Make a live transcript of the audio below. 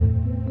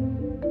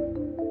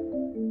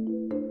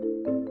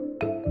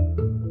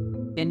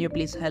Can you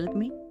please help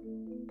me?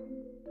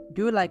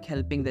 Do you like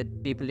helping the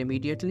people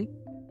immediately?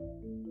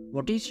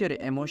 What is your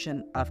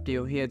emotion after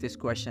you hear this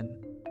question?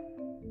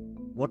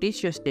 What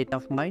is your state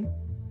of mind?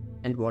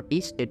 And what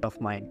is state of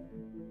mind?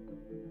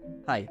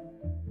 Hi,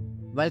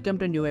 welcome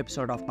to a new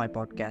episode of my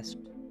podcast.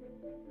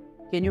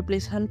 Can you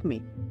please help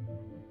me?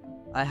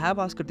 I have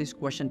asked this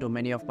question to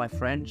many of my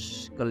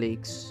friends,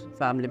 colleagues,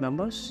 family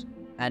members,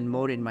 and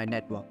more in my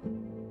network.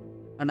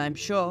 And I'm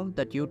sure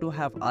that you too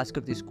have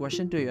asked this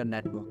question to your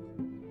network.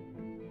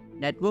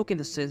 Network in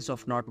the sense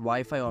of not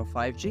Wi-Fi or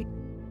 5G.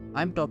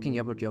 I'm talking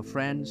about your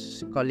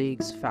friends,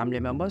 colleagues,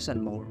 family members,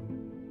 and more.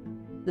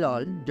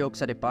 Lol,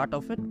 jokes are a part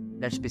of it.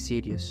 Let's be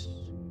serious.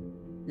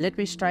 Let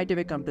me straight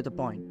away come to the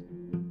point.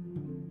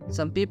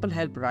 Some people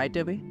help right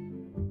away,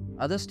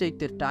 others take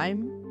their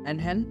time and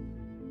help,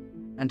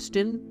 and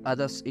still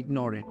others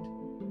ignore it.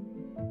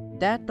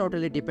 That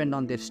totally depends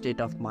on their state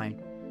of mind.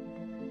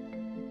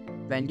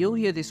 When you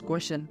hear this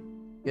question,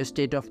 your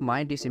state of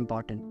mind is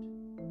important.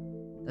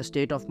 The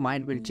state of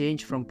mind will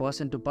change from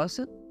person to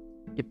person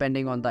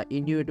depending on the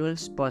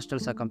individual's personal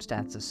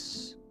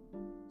circumstances.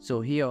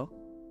 So here,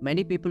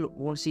 many people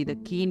won't see the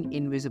keen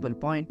invisible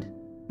point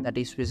that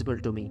is visible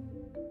to me,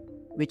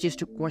 which is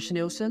to question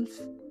yourself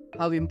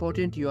how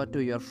important you are to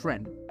your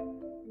friend.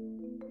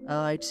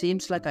 It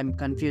seems like I'm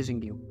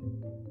confusing you,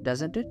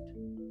 doesn't it?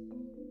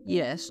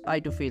 Yes, I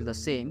too feel the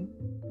same.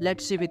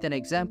 Let's see with an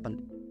example.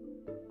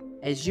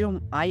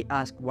 Assume I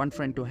ask one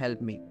friend to help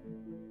me.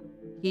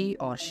 He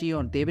or she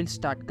or they will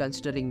start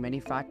considering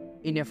many facts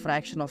in a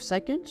fraction of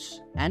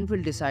seconds and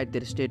will decide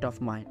their state of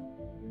mind.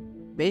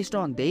 Based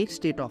on their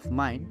state of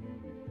mind,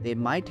 they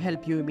might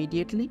help you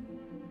immediately,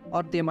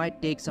 or they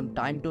might take some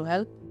time to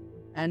help,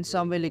 and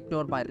some will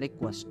ignore my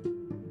request.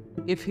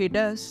 If he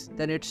does,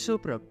 then it's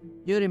superb.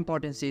 Your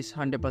importance is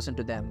 100%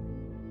 to them.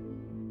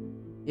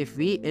 If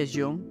we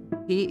assume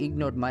he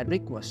ignored my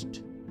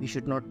request, we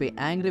should not be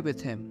angry with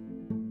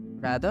him.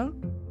 Rather,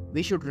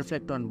 we should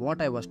reflect on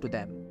what I was to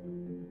them.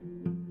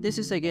 This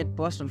is again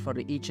personal for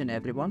each and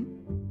everyone.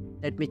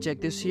 Let me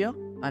check this here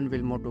and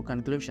we'll move to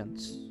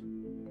conclusions.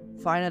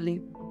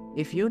 Finally,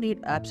 if you need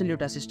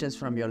absolute assistance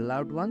from your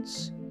loved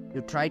ones,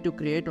 you try to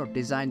create or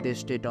design their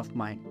state of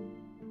mind.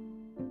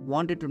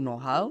 Wanted to know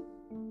how?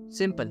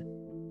 Simple.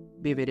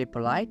 Be very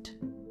polite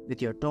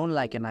with your tone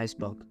like an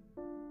iceberg.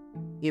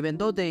 Even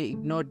though they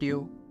ignored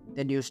you,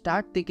 then you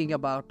start thinking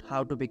about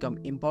how to become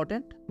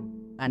important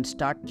and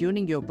start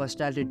tuning your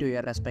personality to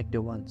your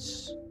respective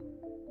ones.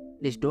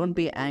 Please don't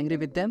be angry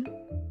with them.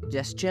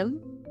 Just chill.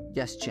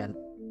 Just chill.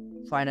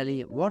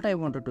 Finally, what I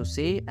wanted to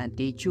say and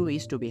teach you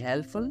is to be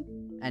helpful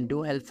and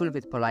do helpful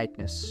with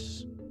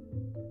politeness.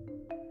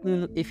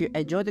 If you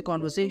enjoy the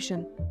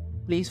conversation,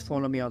 please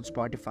follow me on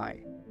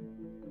Spotify.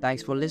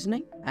 Thanks for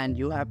listening, and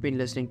you have been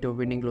listening to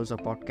Winning Loser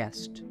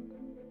podcast.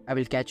 I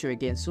will catch you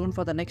again soon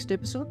for the next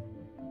episode.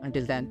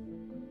 Until then,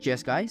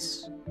 cheers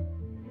guys.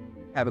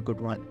 Have a good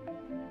one.